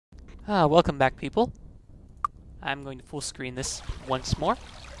Welcome back, people. I'm going to full screen this once more.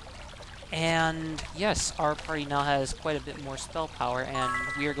 And yes, our party now has quite a bit more spell power, and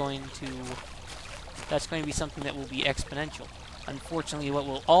we are going to... That's going to be something that will be exponential. Unfortunately, what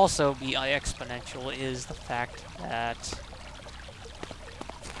will also be exponential is the fact that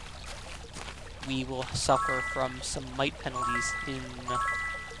we will suffer from some might penalties in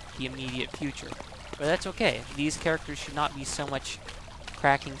the immediate future. But that's okay. These characters should not be so much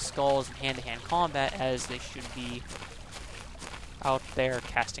cracking skulls in hand-to-hand combat as they should be out there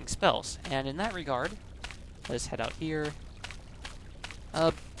casting spells. And in that regard, let's head out here.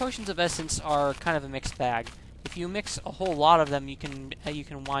 Potions of essence are kind of a mixed bag. If you mix a whole lot of them, you can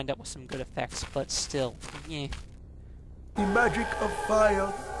wind up with some good effects, but still, yeah. The magic of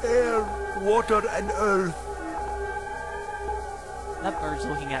fire, air, water, and earth. That bird's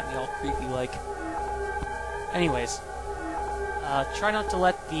looking at me all creepy like. Anyways, try not to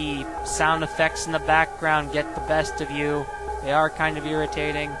let the sound effects in the background get the best of you. They are kind of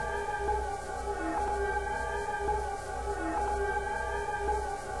irritating.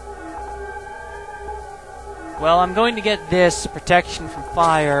 Well, I'm going to get this protection from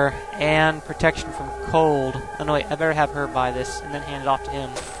fire and protection from cold. Oh no, wait, I better have her buy this and then hand it off to him.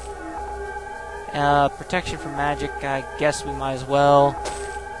 Protection from magic, I guess we might as well.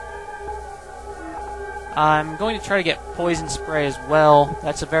 I'm going to try to get poison spray as well.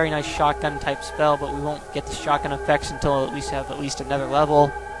 That's a very nice shotgun type spell, but we won't get the shotgun effects until at least have at least another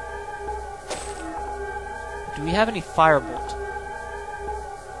level. Do we have any firebolt?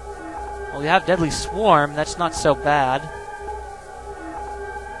 Well, we have Deadly Swarm. That's not so bad.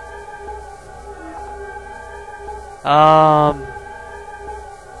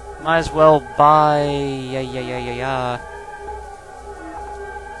 Might as well buy...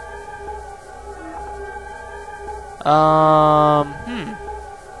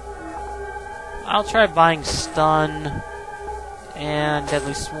 I'll try buying Stun and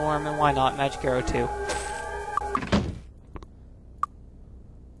Deadly Swarm, and why not Magic Arrow too.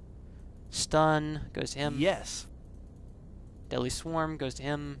 Stun goes to him. Yes. Deadly Swarm goes to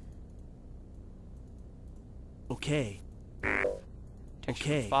him. Okay.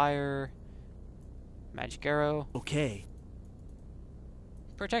 Protection from fire. Magic Arrow. Okay.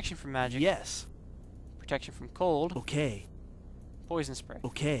 Protection from magic. Yes. Protection from cold. Okay. Poison spray.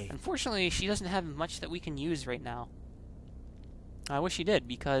 Okay. Unfortunately, she doesn't have much that we can use right now. I wish she did,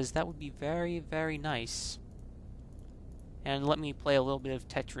 because that would be very, very nice. And let me play a little bit of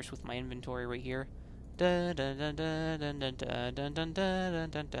Tetris with my inventory right here. Yep,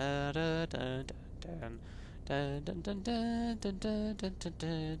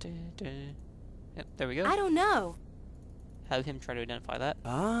 there we go. I don't know. Have him try to identify that.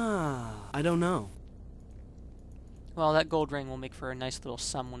 I don't know. Well, that gold ring will make for a nice little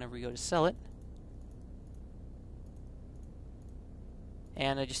sum whenever we go to sell it.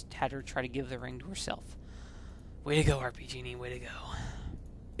 And I just had her try to give the ring to herself. Way to go, RPG, way to go.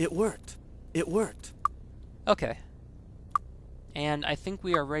 It worked. It worked. Okay. And I think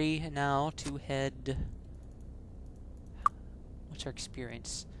we are ready now to head... What's our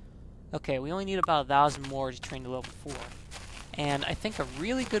experience? Okay, we only need about 1,000 more to train to level 4. And I think a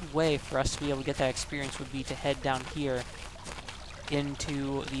really good way for us to be able to get that experience would be to head down here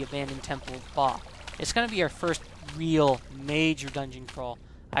into the abandoned Temple of Baa. It's going to be our first real major dungeon crawl.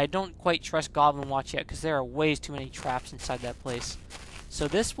 I don't quite trust Goblin Watch yet because there are way too many traps inside that place. So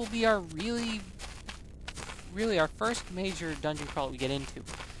this will be our really our first major dungeon crawl that we get into.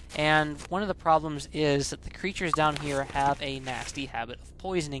 And one of the problems is that the creatures down here have a nasty habit of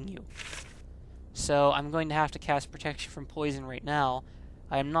poisoning you. So I'm going to have to cast protection from poison right now.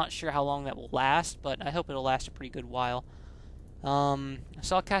 I am not sure how long that will last, but I hope it'll last a pretty good while. So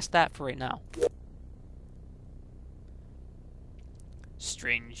I'll cast that for right now.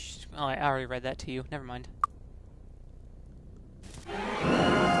 Strange. Oh, I already read that to you. Never mind.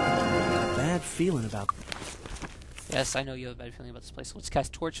 A bad feeling about... Yes, I know you have a bad feeling about this place. So let's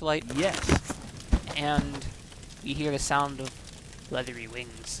cast Torchlight. Yes. And we hear the sound of leathery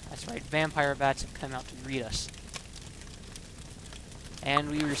wings. That's right, vampire bats have come out to greet us.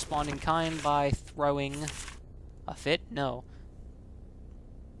 And we respond in kind by throwing a fit? No.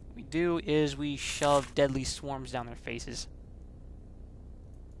 What we do is we shove deadly swarms down their faces.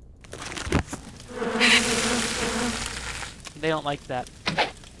 They don't like that.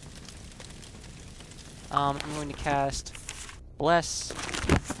 I'm going to cast Bless.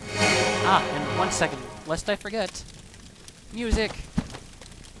 And 1 second, lest I forget. Music!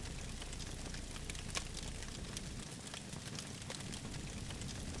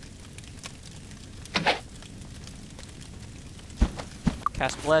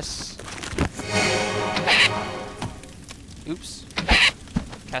 Cast Bless. Oops.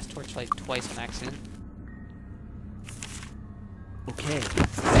 Cast Torchlight twice on accident. Okay.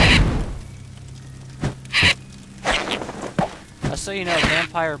 So you know,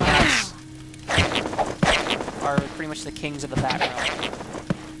 vampire bats are pretty much the kings of the bat realm.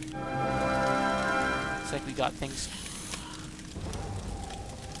 Looks like we got things.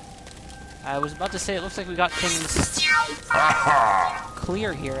 I was about to say it looks like we got things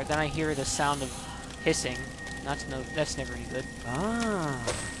clear here. Then I hear the sound of hissing. That's never any good.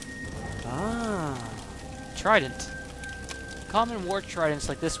 Trident. Common war tridents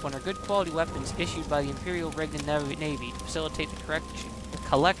like this one are good quality weapons issued by the Imperial Regnan Navy to facilitate the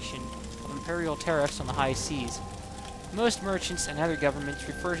collection of Imperial tariffs on the high seas. Most merchants and other governments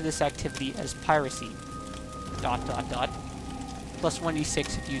refer to this activity as piracy. ... Plus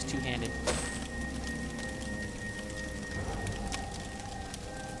 1d6 if used two-handed.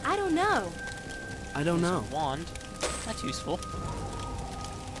 I don't know. I don't know. A wand. That's useful.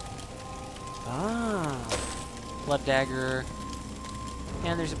 Blood dagger.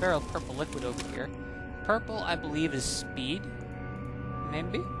 And there's a barrel of purple liquid over here. Purple, I believe, is speed.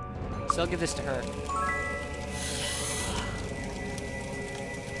 Maybe? So I'll give this to her.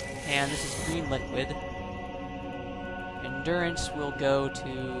 And this is green liquid. Endurance will go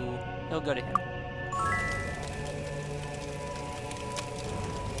to... He'll go to him.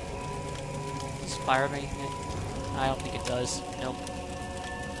 Inspire of anything? I don't think it does. Nope.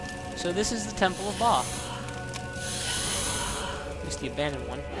 So this is the Temple of Baa. At least the abandoned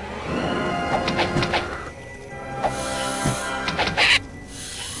one.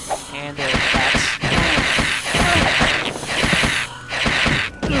 And there are bats.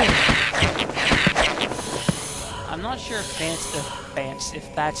 I'm not sure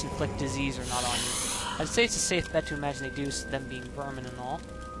if bats inflict disease or not on you. I'd say it's a safe bet to imagine they do, them being vermin and all.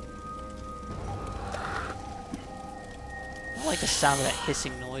 I don't like the sound of that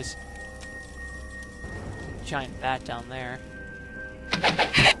hissing noise. Giant bat down there.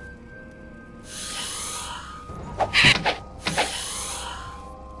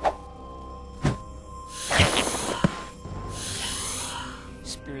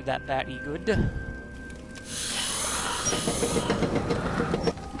 Spear that batty good.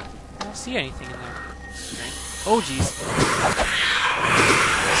 I don't see anything in there. Strange. Oh jeez.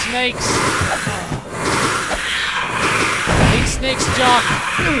 Snakes! Big snakes, Jock!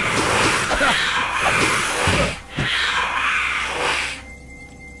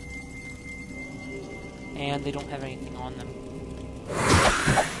 And they don't have anything on them.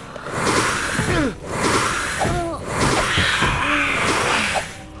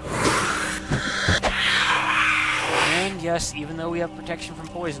 And yes, even though we have protection from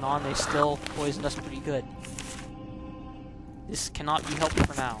poison on, they still poisoned us pretty good. This cannot be helped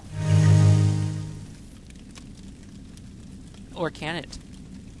for now. Or can it?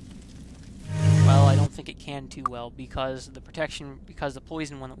 Well, I don't think it can too well, because the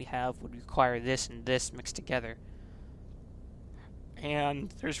poison one that we have would require this and this mixed together. And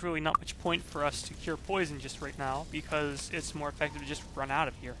there's really not much point for us to cure poison just right now, because it's more effective to just run out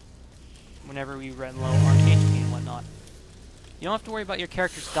of here whenever we run low on HP and whatnot. You don't have to worry about your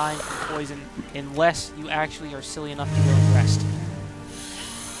characters dying from poison unless you actually are silly enough to go and rest.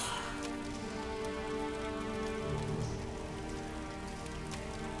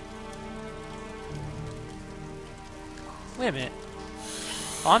 Wait a minute.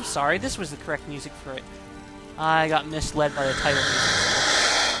 Oh, I'm sorry. This was the correct music for it. I got misled by the title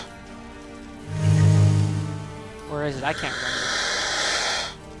music. Where is it? I can't remember.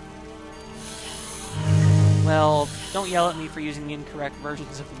 Well, don't yell at me for using the incorrect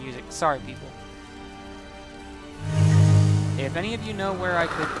versions of the music. Sorry, people. If any of you know where I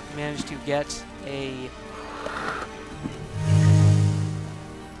could manage to get a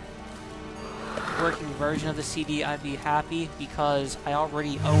working version of the CD, I'd be happy, because I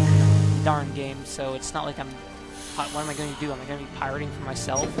already own the darn game, so it's not like what am I going to do? Am I going to be pirating for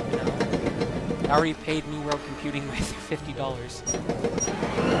myself? You know, I already paid New World Computing my $50.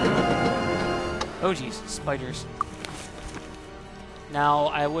 Oh jeez, spiders. Now,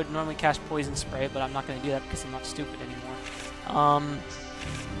 I would normally cast Poison Spray, but I'm not going to do that because I'm not stupid anymore.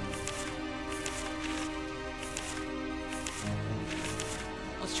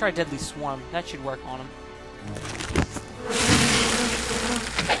 Let's try Deadly Swarm. That should work on him.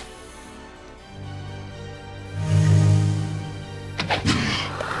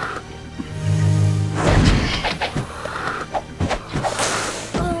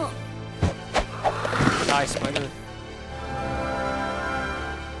 Die, spider.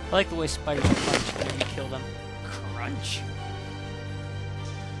 I like the way spiders punch whenever you kill them. Crunch.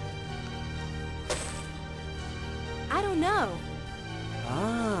 know?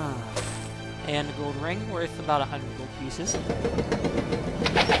 Ah. And a gold ring worth about 100 gold pieces.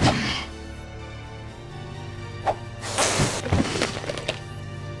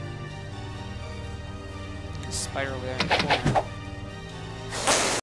 Spider over there in the corner.